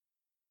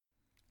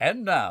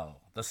And now,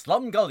 the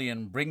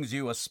Slumgullion brings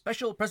you a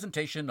special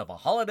presentation of a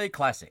holiday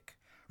classic,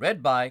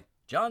 read by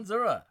John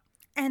Zura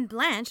and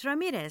Blanche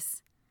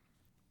Ramirez.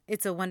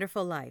 It's a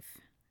Wonderful Life,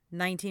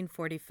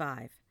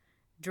 1945,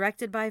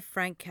 directed by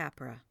Frank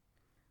Capra,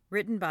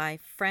 written by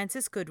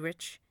Francis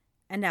Goodrich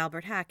and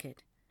Albert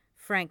Hackett,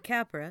 Frank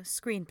Capra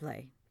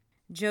screenplay,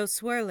 Joe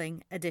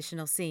Swirling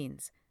additional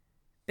scenes,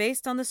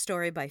 based on the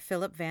story by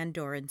Philip Van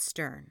Doren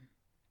Stern.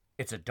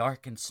 It's a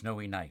dark and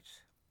snowy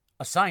night.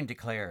 A sign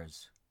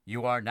declares,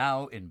 "You are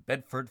now in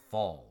Bedford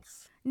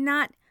Falls."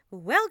 Not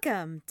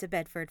 "Welcome to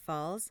Bedford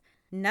Falls."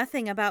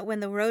 Nothing about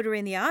when the Rotary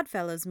and the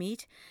Oddfellows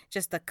meet.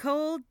 Just the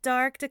cold,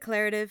 dark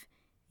declarative,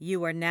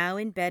 "You are now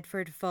in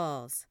Bedford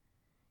Falls."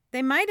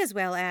 They might as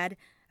well add,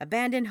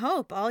 "Abandon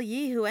hope, all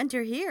ye who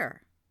enter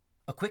here."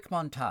 A quick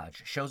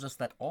montage shows us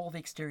that all the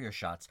exterior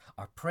shots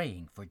are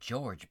praying for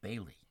George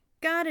Bailey.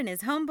 God and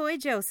his homeboy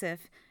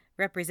Joseph,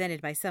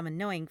 represented by some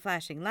annoying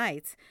flashing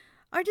lights,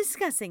 are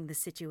discussing the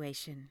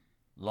situation.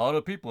 A lot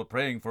of people are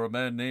praying for a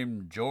man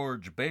named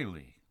George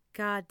Bailey.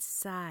 God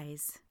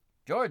sighs.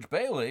 George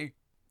Bailey?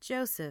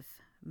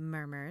 Joseph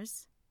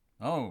murmurs.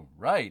 Oh,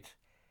 right.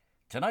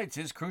 Tonight's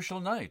his crucial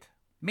night.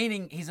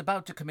 Meaning he's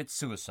about to commit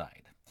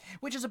suicide,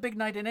 which is a big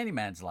night in any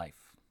man's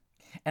life.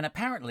 And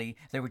apparently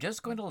they were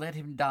just going to let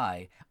him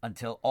die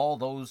until all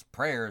those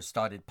prayers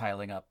started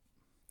piling up.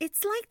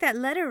 It's like that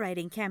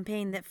letter-writing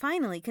campaign that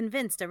finally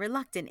convinced a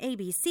reluctant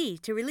ABC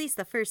to release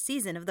the first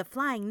season of The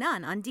Flying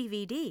Nun on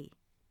DVD.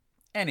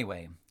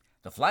 Anyway,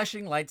 the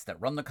flashing lights that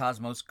run the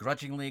cosmos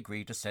grudgingly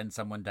agree to send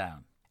someone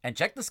down and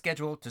check the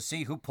schedule to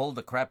see who pulled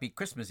the crappy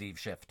Christmas Eve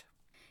shift.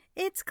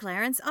 It's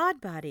Clarence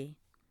Oddbody.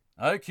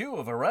 IQ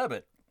of a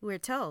rabbit, we're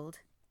told.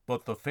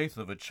 But the faith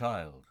of a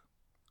child.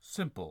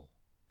 Simple.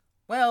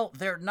 Well,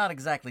 they're not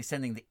exactly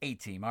sending the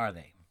A-team, are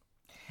they?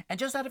 And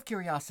just out of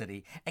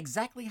curiosity,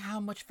 exactly how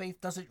much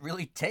faith does it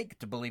really take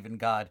to believe in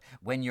God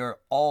when you're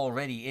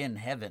already in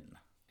heaven?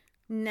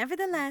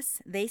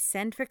 Nevertheless, they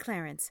send for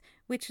Clarence,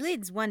 which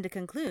leads one to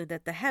conclude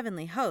that the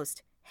heavenly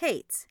host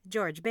hates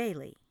George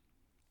Bailey.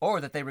 Or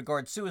that they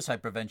regard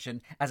suicide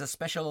prevention as a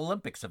Special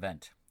Olympics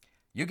event.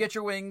 You get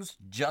your wings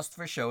just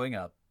for showing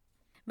up.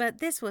 But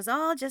this was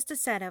all just a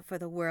setup for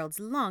the world's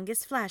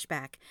longest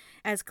flashback,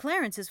 as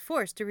Clarence is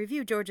forced to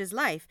review George's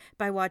life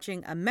by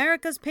watching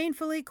America's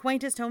Painfully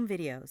Quaintest Home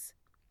Videos.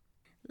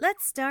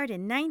 Let's start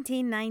in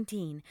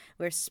 1919,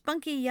 where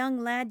spunky young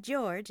lad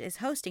George is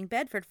hosting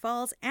Bedford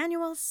Falls'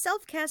 annual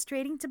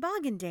self-castrating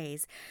toboggan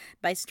days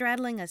by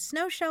straddling a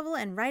snow shovel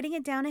and riding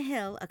it down a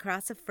hill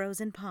across a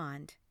frozen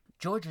pond.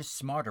 George's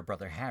smarter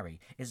brother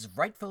Harry is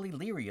rightfully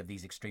leery of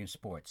these extreme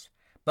sports,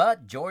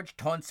 but George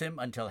taunts him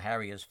until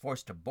Harry is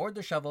forced to board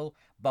the shovel,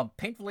 bump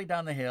painfully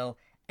down the hill,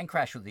 and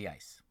crash with the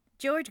ice.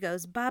 George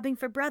goes bobbing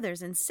for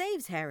brothers and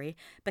saves Harry,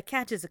 but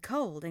catches a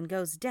cold and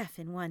goes deaf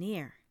in one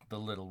ear. The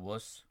little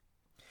wuss.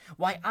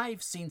 Why,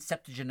 I've seen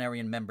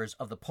septuagenarian members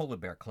of the Polar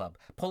Bear Club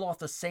pull off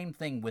the same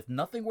thing with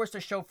nothing worse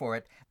to show for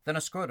it than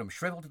a scrotum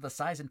shriveled to the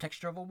size and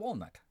texture of a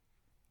walnut.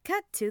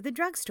 Cut to the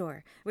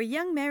drugstore, where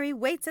young Mary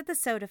waits at the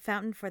soda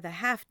fountain for the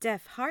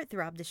half-deaf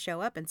heartthrob to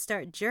show up and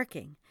start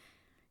jerking.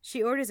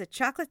 She orders a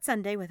chocolate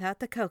sundae without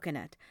the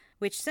coconut,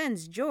 which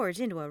sends George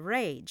into a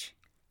rage.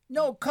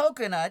 No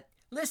coconut?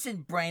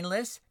 Listen,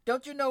 brainless,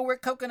 don't you know where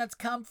coconuts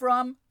come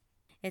from?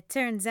 It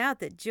turns out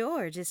that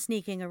George is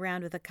sneaking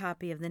around with a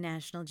copy of the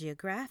National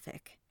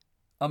Geographic.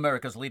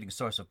 America's leading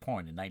source of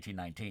porn in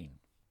 1919.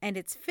 And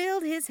it's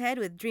filled his head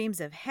with dreams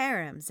of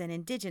harems and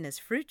indigenous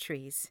fruit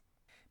trees.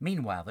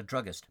 Meanwhile, the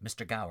druggist,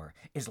 Mr. Gower,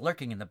 is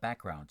lurking in the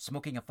background,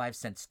 smoking a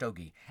 5-cent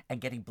stogie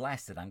and getting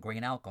blasted on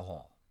grain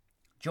alcohol.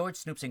 George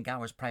snoops in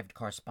Gower's private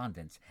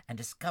correspondence and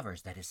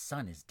discovers that his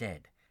son is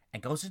dead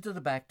and goes into the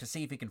back to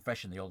see if he can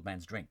freshen the old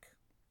man's drink.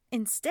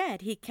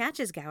 Instead, he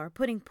catches Gower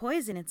putting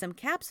poison in some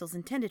capsules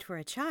intended for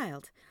a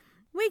child.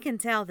 We can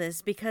tell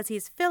this because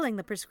he's filling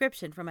the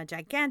prescription from a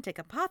gigantic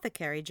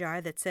apothecary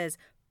jar that says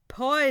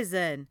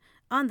 "poison"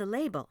 on the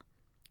label.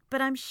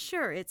 But I'm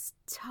sure it's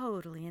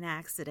totally an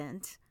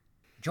accident.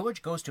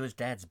 George goes to his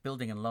dad's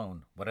building and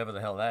loan, whatever the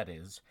hell that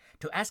is,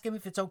 to ask him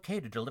if it's okay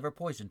to deliver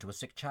poison to a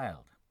sick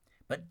child.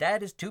 But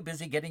Dad is too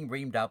busy getting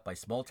reamed out by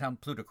small-town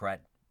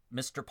plutocrat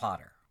Mr.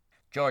 Potter.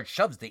 George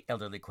shoves the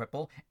elderly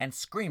cripple and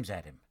screams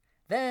at him,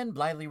 then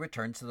blithely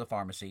returns to the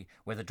pharmacy,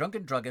 where the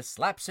drunken druggist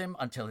slaps him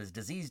until his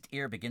diseased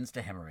ear begins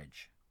to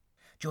hemorrhage.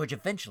 George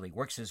eventually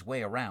works his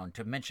way around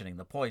to mentioning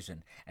the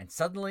poison, and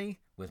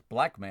suddenly, with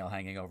blackmail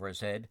hanging over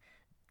his head,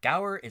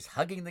 Gower is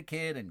hugging the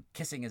kid and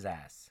kissing his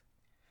ass.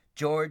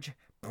 George,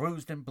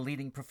 bruised and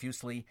bleeding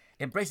profusely,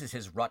 embraces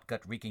his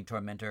rot-gut-reeking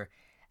tormentor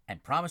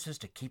and promises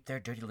to keep their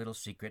dirty little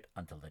secret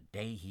until the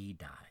day he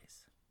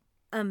dies.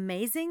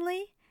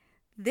 Amazingly,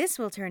 this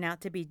will turn out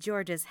to be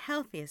George's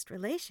healthiest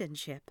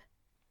relationship.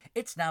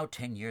 It's now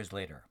 10 years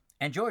later,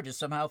 and George is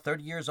somehow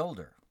 30 years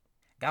older.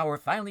 Gower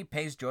finally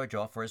pays George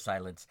off for his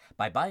silence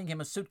by buying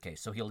him a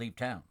suitcase so he'll leave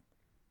town.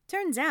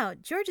 Turns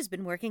out George has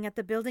been working at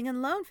the building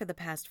and loan for the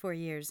past 4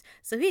 years,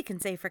 so he can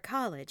save for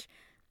college.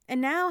 And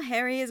now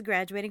Harry is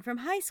graduating from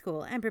high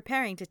school and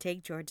preparing to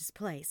take George's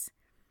place.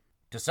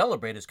 To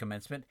celebrate his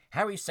commencement,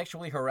 Harry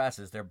sexually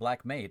harasses their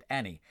black maid,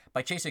 Annie,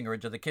 by chasing her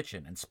into the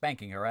kitchen and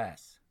spanking her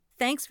ass.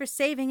 Thanks for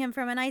saving him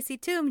from an icy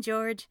tomb,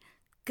 George.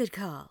 Good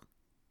call.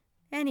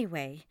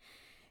 Anyway,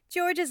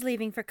 George is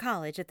leaving for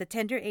college at the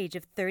tender age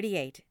of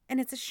 38, and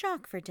it's a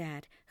shock for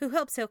Dad, who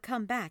hopes he'll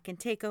come back and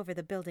take over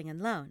the building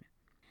and loan.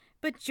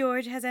 But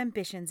George has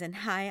ambitions and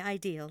high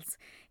ideals.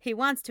 He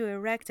wants to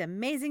erect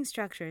amazing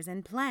structures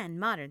and plan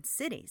modern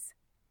cities.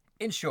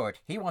 In short,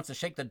 he wants to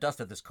shake the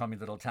dust of this crummy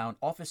little town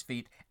off his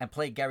feet and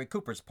play Gary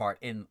Cooper's part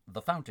in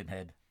The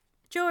Fountainhead.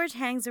 George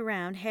hangs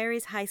around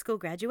Harry's high school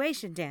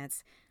graduation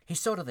dance. He's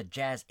sort of the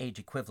jazz age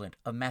equivalent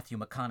of Matthew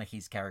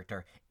McConaughey's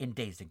character in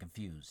Dazed and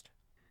Confused.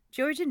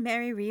 George and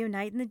Mary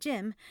reunite in the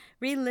gym,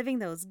 reliving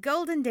those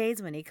golden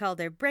days when he called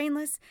her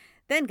brainless,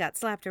 then got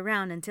slapped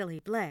around until he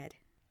bled.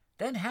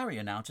 Then Harry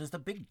announces the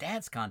big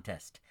dance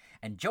contest,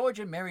 and George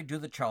and Mary do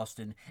the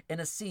Charleston in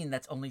a scene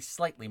that's only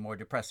slightly more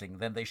depressing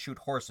than they shoot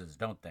horses,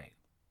 don't they?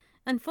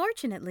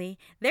 Unfortunately,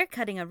 they're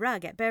cutting a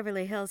rug at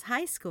Beverly Hills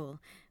High School,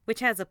 which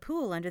has a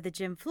pool under the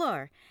gym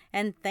floor,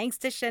 and thanks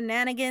to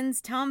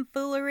shenanigans,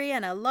 tomfoolery,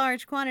 and a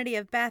large quantity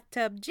of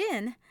bathtub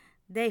gin,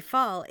 they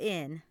fall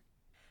in.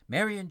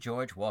 Mary and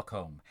George walk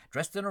home,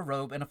 dressed in a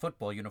robe and a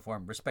football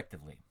uniform,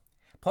 respectively,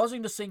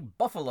 pausing to sing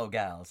Buffalo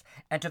Gals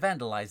and to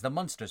vandalize the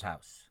Munsters'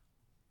 house.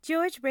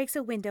 George breaks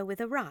a window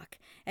with a rock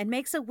and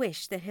makes a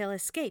wish that he'll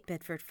escape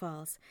Bedford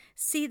Falls,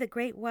 see the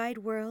great wide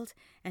world,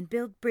 and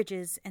build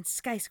bridges and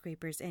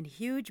skyscrapers and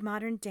huge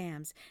modern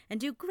dams and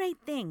do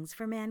great things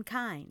for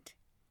mankind.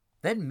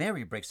 Then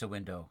Mary breaks a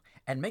window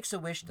and makes a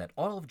wish that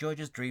all of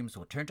George's dreams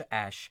will turn to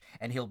ash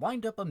and he'll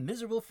wind up a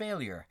miserable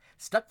failure,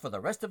 stuck for the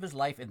rest of his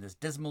life in this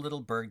dismal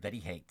little burg that he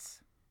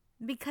hates.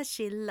 Because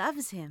she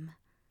loves him.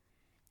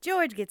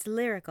 George gets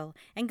lyrical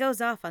and goes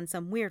off on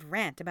some weird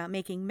rant about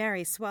making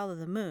Mary swallow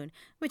the moon,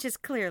 which is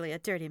clearly a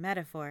dirty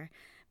metaphor.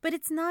 But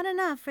it's not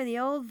enough for the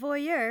old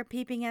voyeur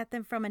peeping at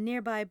them from a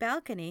nearby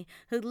balcony,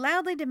 who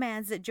loudly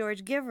demands that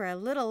George give her a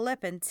little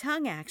lip and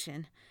tongue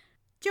action.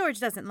 George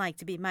doesn't like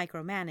to be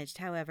micromanaged,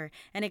 however,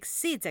 and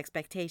exceeds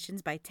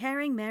expectations by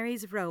tearing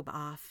Mary's robe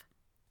off.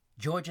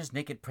 George's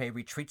naked prey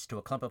retreats to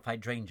a clump of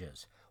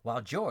hydrangeas,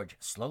 while George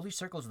slowly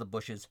circles the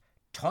bushes,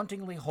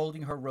 tauntingly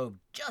holding her robe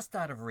just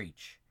out of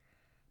reach.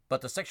 But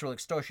the sexual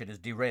extortion is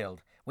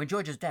derailed when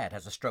George's dad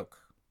has a stroke.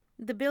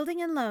 The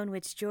building and loan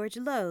which George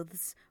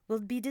loathes will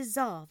be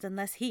dissolved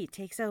unless he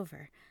takes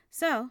over.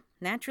 So,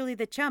 naturally,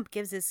 the chump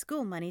gives his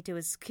school money to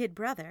his kid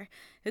brother,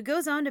 who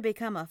goes on to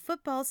become a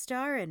football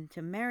star and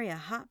to marry a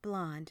hot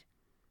blonde.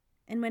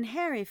 And when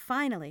Harry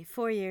finally,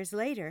 4 years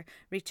later,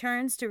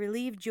 returns to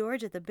relieve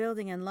George at the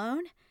building and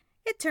loan,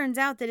 it turns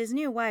out that his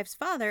new wife's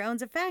father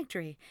owns a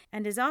factory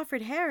and has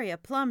offered Harry a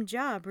plum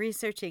job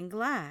researching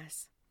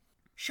glass.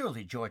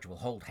 Surely George will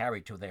hold Harry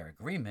to their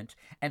agreement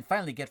and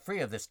finally get free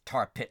of this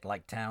tar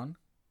pit-like town.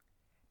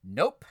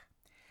 Nope.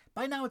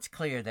 By now it's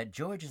clear that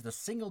George is the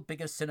single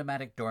biggest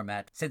cinematic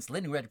doormat since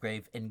Lynn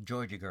Redgrave in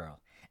Georgia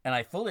Girl, and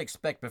I fully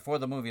expect before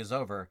the movie is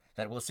over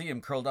that we'll see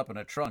him curled up in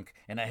a trunk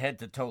in a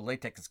head-to-toe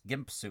latex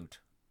gimp suit.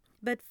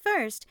 But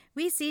first,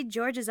 we see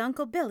George's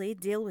Uncle Billy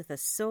deal with the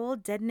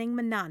soul-deadening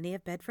monotony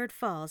of Bedford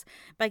Falls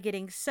by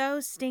getting so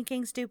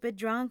stinking stupid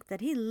drunk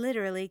that he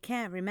literally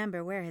can't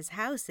remember where his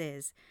house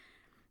is.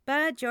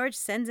 But George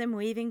sends him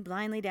weaving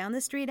blindly down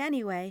the street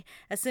anyway,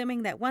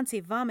 assuming that once he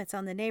vomits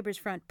on the neighbor's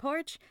front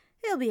porch,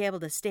 he'll be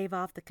able to stave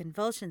off the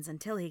convulsions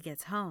until he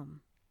gets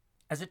home.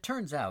 As it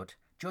turns out,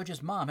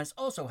 George's mom has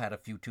also had a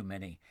few too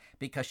many,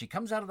 because she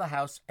comes out of the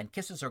house and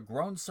kisses her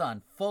grown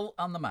son full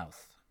on the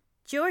mouth.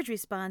 George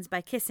responds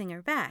by kissing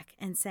her back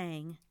and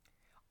saying,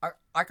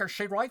 I can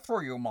see right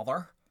through you,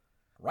 Mother.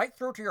 Right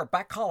through to your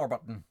back collar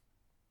button.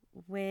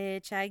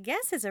 Which I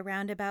guess is a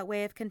roundabout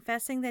way of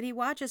confessing that he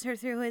watches her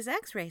through his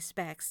X-ray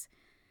specs.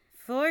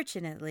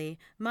 Fortunately,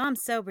 Mom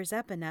sobers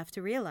up enough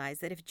to realize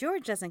that if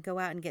George doesn't go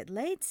out and get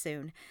laid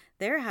soon,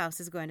 their house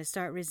is going to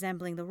start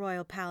resembling the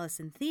royal palace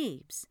in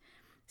Thebes.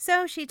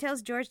 So she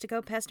tells George to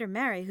go pester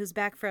Mary, who's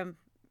back from,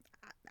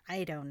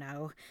 I don't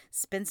know,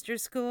 spinster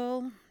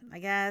school, I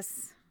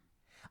guess.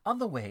 On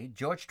the way,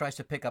 George tries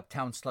to pick up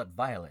town slut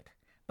Violet,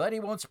 but he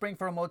won't spring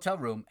for a motel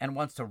room and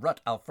wants to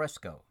rut al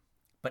fresco.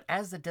 But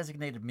as the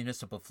designated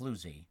municipal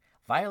floozy,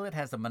 Violet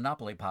has the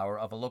monopoly power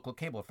of a local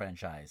cable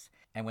franchise,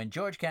 and when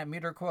George can't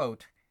meet her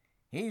quote,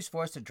 he's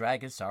forced to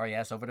drag his sorry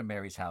ass over to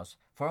Mary's house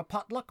for a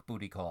potluck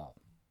booty call.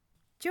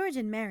 George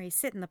and Mary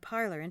sit in the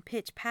parlor and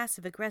pitch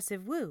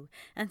passive-aggressive woo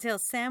until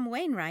Sam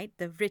Wainwright,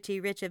 the Richie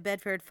Rich of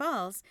Bedford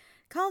Falls,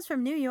 calls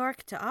from New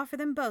York to offer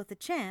them both a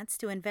chance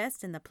to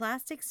invest in the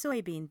plastic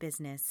soybean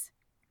business.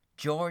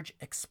 George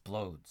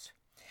explodes.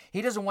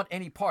 He doesn't want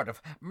any part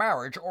of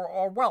marriage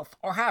or wealth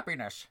or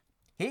happiness.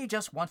 He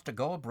just wants to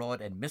go abroad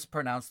and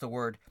mispronounce the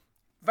word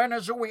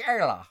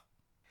Venezuela.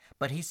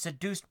 But he's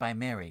seduced by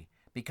Mary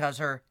because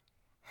her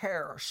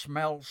hair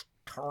smells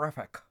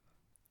terrific.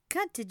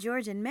 Cut to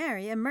George and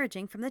Mary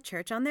emerging from the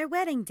church on their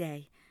wedding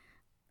day.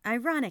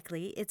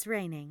 Ironically, it's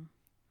raining.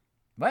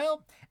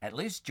 Well, at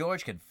least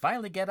George can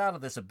finally get out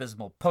of this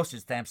abysmal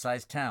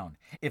postage-stamp-sized town,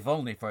 if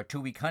only for a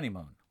 2-week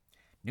honeymoon.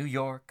 New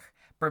York,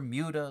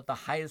 Bermuda, the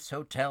highest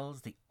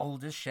hotels, the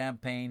oldest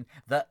champagne,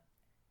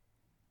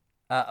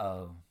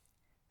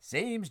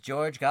 Seems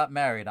George got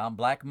married on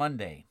Black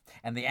Monday,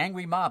 and the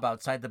angry mob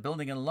outside the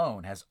building and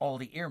loan has all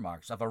the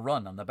earmarks of a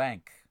run on the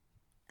bank.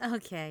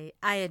 Okay,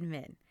 I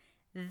admit,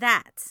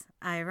 that's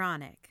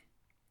ironic.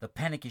 The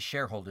panicky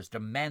shareholders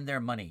demand their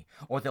money,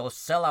 or they'll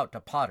sell out to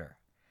Potter.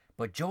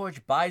 But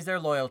George buys their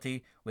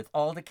loyalty with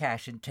all the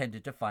cash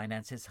intended to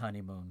finance his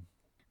honeymoon.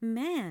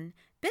 Man,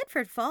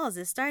 Bedford Falls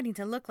is starting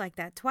to look like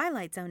that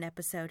Twilight Zone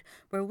episode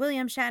where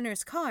William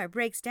Shatner's car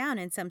breaks down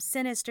in some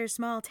sinister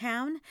small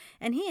town,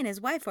 and he and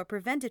his wife are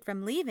prevented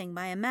from leaving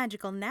by a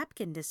magical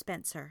napkin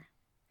dispenser.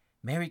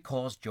 Mary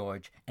calls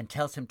George and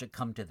tells him to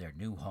come to their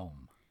new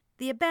home.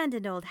 The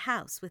abandoned old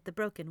house with the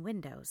broken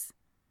windows.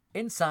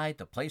 Inside,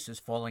 the place is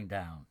falling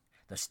down.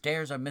 The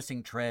stairs are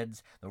missing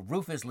treads, the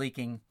roof is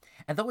leaking,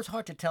 and though it's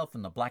hard to tell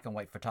from the black and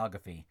white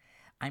photography,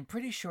 I'm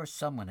pretty sure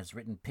someone has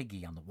written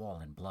Piggy on the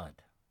wall in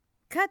blood.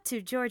 Cut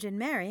to George and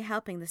Mary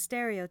helping the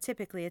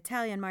stereotypically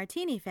Italian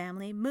Martini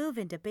family move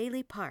into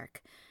Bailey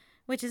Park,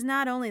 which is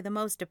not only the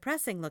most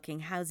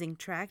depressing-looking housing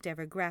tract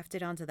ever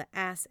grafted onto the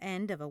ass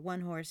end of a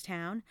one-horse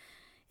town,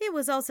 it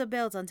was also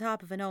built on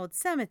top of an old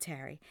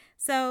cemetery,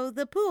 so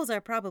the pools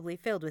are probably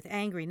filled with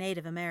angry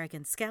Native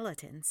American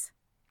skeletons.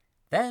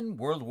 Then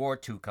World War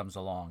II comes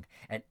along,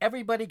 and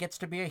everybody gets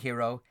to be a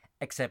hero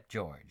except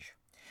George,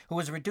 who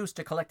is reduced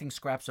to collecting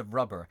scraps of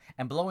rubber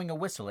and blowing a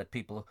whistle at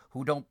people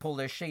who don't pull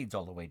their shades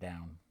all the way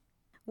down.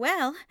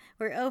 Well,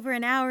 we're over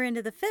an hour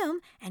into the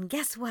film, and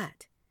guess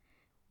what?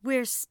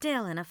 We're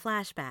still in a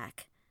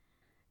flashback.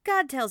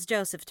 God tells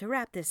Joseph to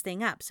wrap this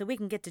thing up so we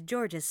can get to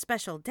George's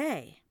special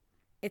day.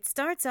 It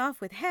starts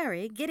off with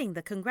Harry getting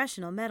the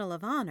Congressional Medal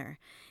of Honor,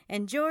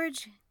 and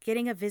George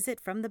getting a visit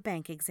from the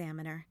bank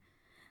examiner.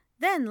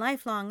 Then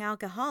lifelong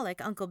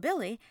alcoholic Uncle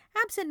Billy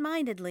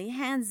absent-mindedly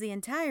hands the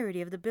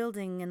entirety of the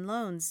building and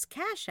loan's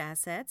cash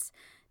assets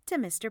to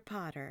Mr.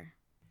 Potter.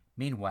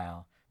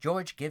 Meanwhile,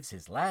 George gives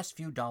his last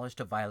few dollars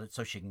to Violet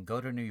so she can go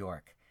to New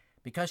York,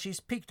 because she's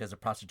peaked as a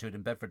prostitute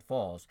in Bedford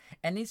Falls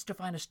and needs to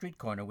find a street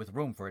corner with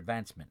room for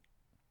advancement.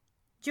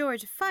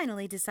 George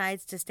finally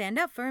decides to stand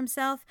up for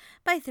himself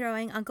by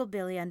throwing Uncle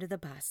Billy under the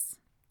bus.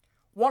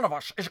 "One of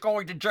us is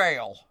going to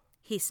jail,"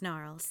 he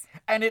snarls.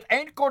 "and it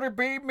ain't going to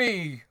be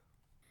me."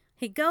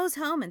 He goes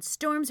home and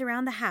storms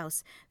around the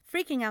house,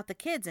 freaking out the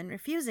kids and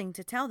refusing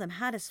to tell them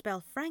how to spell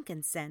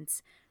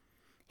frankincense.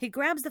 He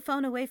grabs the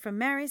phone away from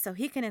Mary so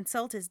he can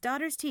insult his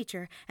daughter's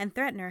teacher and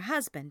threaten her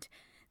husband.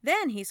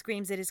 Then he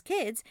screams at his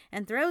kids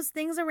and throws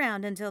things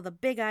around until the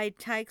big-eyed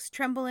tykes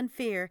tremble in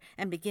fear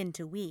and begin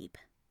to weep.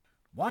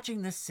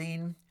 Watching this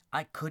scene,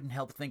 I couldn't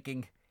help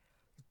thinking,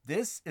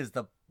 this is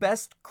the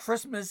best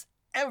Christmas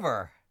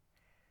ever.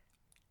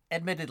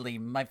 Admittedly,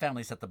 my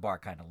family set the bar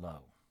kind of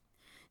low.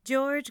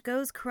 George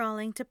goes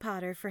crawling to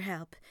Potter for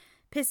help,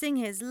 pissing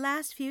his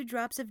last few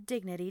drops of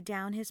dignity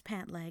down his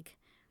pant leg.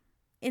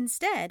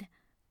 Instead,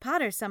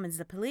 Potter summons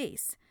the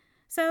police,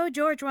 so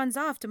George runs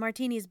off to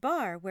Martini's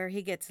bar where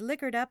he gets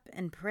liquored up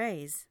and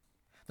prays.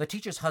 The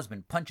teacher's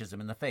husband punches him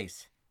in the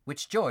face,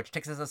 which George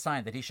takes as a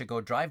sign that he should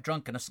go drive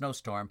drunk in a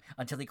snowstorm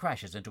until he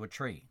crashes into a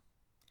tree.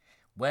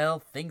 Well,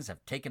 things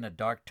have taken a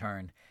dark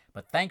turn,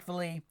 but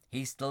thankfully,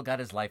 he's still got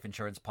his life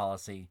insurance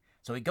policy,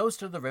 so he goes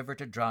to the river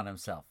to drown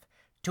himself,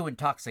 too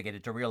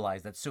intoxicated to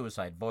realize that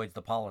suicide voids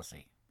the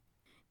policy.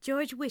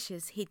 George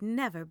wishes he'd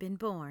never been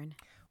born.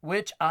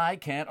 Which I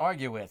can't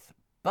argue with,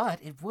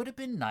 but it would have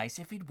been nice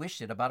if he'd wished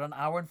it about an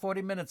hour and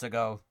 40 minutes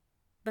ago.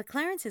 But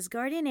Clarence's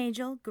guardian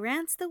angel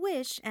grants the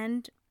wish,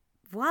 and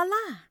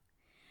voila!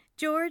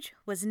 George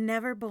was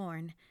never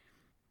born.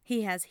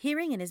 He has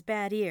hearing in his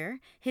bad ear,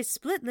 his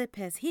split lip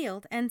has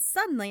healed, and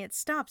suddenly it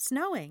stopped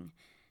snowing.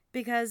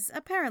 Because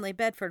apparently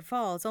Bedford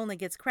Falls only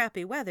gets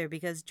crappy weather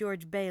because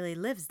George Bailey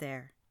lives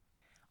there.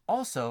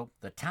 Also,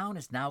 the town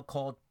is now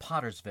called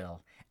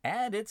Pottersville,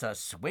 and it's a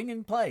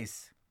swinging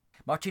place.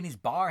 Martini's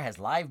bar has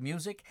live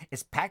music,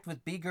 is packed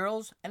with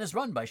B-girls, and is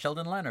run by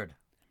Sheldon Leonard.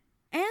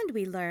 And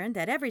we learn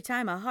that every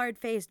time a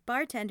hard-faced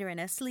bartender in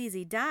a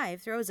sleazy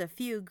dive throws a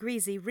few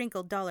greasy,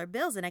 wrinkled dollar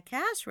bills in a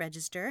cash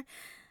register,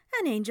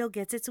 an angel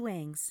gets its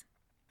wings.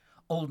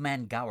 Old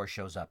Man Gower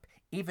shows up,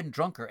 even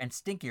drunker and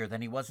stinkier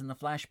than he was in the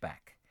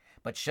flashback.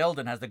 But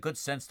Sheldon has the good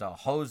sense to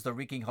hose the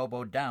reeking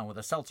hobo down with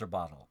a seltzer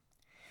bottle.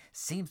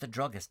 Seems the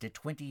druggist did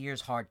 20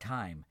 years hard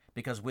time,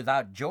 because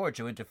without George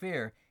to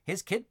interfere,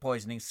 his kid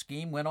poisoning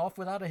scheme went off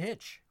without a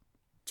hitch.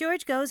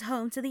 George goes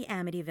home to the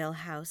Amityville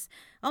house,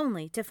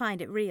 only to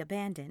find it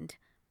re-abandoned.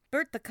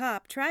 Bert the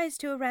cop tries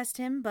to arrest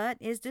him, but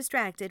is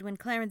distracted when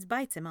Clarence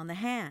bites him on the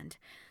hand.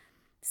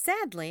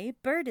 Sadly,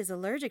 Bert is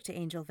allergic to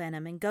angel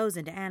venom and goes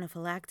into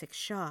anaphylactic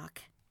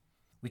shock.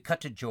 We cut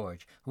to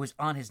George, who is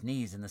on his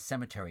knees in the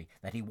cemetery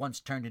that he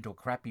once turned into a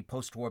crappy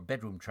post-war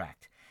bedroom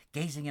tract,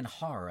 gazing in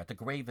horror at the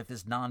grave of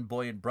his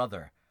non-buoyant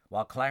brother,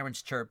 while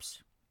Clarence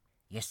chirps,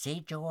 "You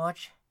see,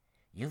 George,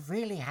 you've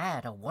really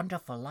had a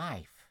wonderful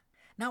life."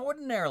 Now,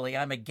 ordinarily,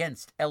 I'm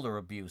against elder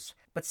abuse,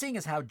 but seeing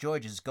as how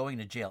George is going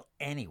to jail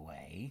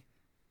anyway...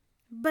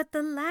 But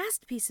the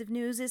last piece of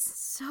news is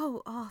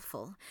so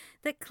awful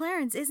that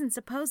Clarence isn't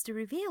supposed to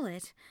reveal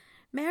it.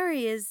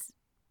 Mary is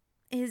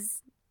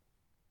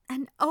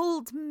an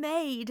old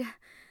maid.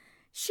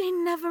 She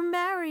never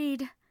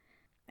married.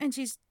 And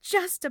she's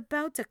just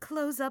about to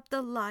close up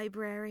the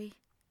library.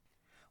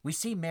 We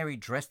see Mary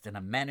dressed in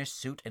a mannish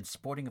suit and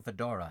sporting a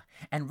fedora,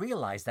 and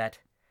realize that,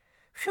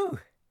 phew,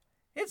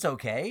 it's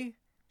okay.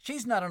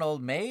 She's not an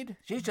old maid.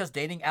 She's just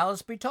dating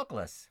Alice B.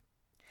 Toklas.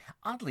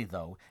 Oddly,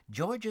 though,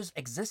 George's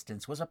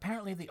existence was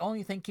apparently the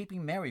only thing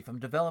keeping Mary from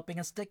developing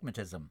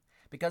astigmatism,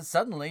 because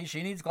suddenly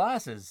she needs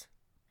glasses.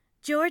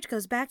 George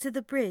goes back to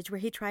the bridge where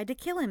he tried to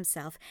kill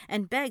himself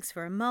and begs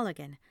for a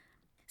mulligan.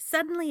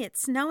 Suddenly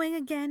it's snowing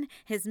again,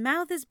 his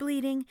mouth is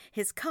bleeding,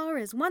 his car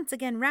is once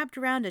again wrapped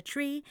around a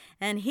tree,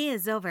 and he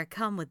is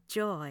overcome with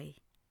joy.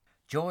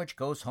 George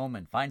goes home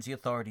and finds the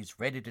authorities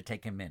ready to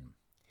take him in.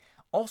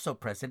 Also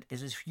present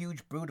is his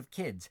huge brood of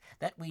kids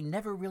that we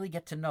never really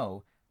get to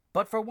know,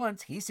 but for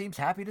once he seems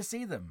happy to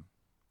see them.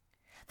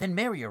 Then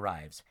Mary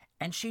arrives,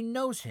 and she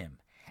knows him,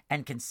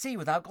 and can see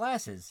without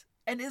glasses,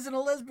 and isn't a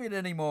lesbian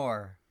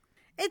anymore.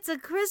 It's a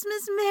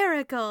Christmas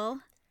miracle.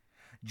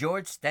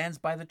 George stands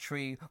by the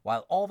tree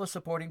while all the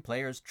supporting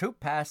players troop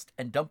past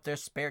and dump their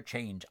spare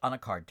change on a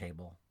card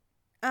table.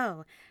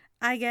 Oh,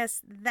 I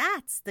guess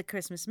that's the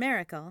Christmas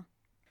miracle.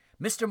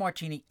 Mr.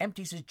 Martini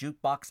empties his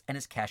jukebox and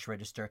his cash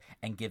register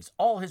and gives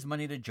all his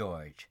money to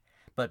George.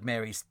 But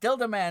Mary still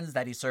demands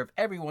that he serve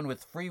everyone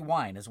with free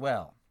wine as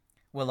well.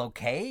 Well,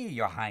 okay,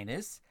 Your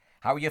Highness.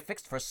 How are you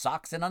fixed for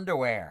socks and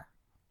underwear?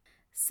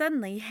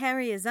 Suddenly,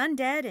 Harry is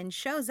undead and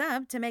shows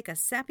up to make a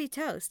sappy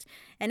toast,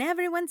 and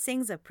everyone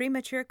sings a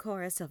premature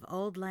chorus of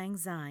Auld Lang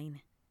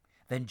Syne.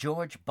 Then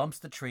George bumps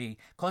the tree,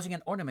 causing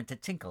an ornament to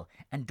tinkle,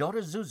 and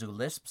daughter Zuzu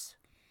lisps,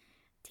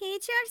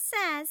 Teacher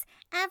says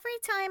every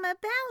time a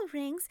bell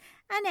rings,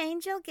 an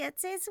angel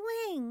gets his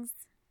wings.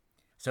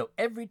 So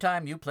every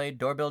time you played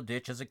doorbell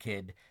ditch as a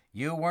kid,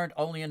 you weren't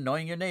only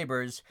annoying your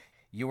neighbors,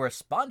 you were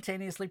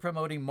spontaneously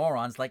promoting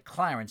morons like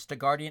Clarence to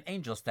guardian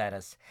angel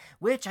status,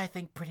 which I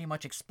think pretty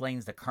much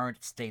explains the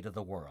current state of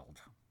the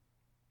world.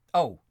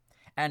 Oh,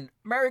 and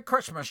Merry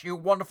Christmas, you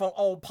wonderful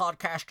old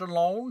podcasting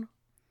loan.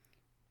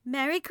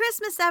 Merry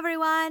Christmas,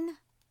 everyone!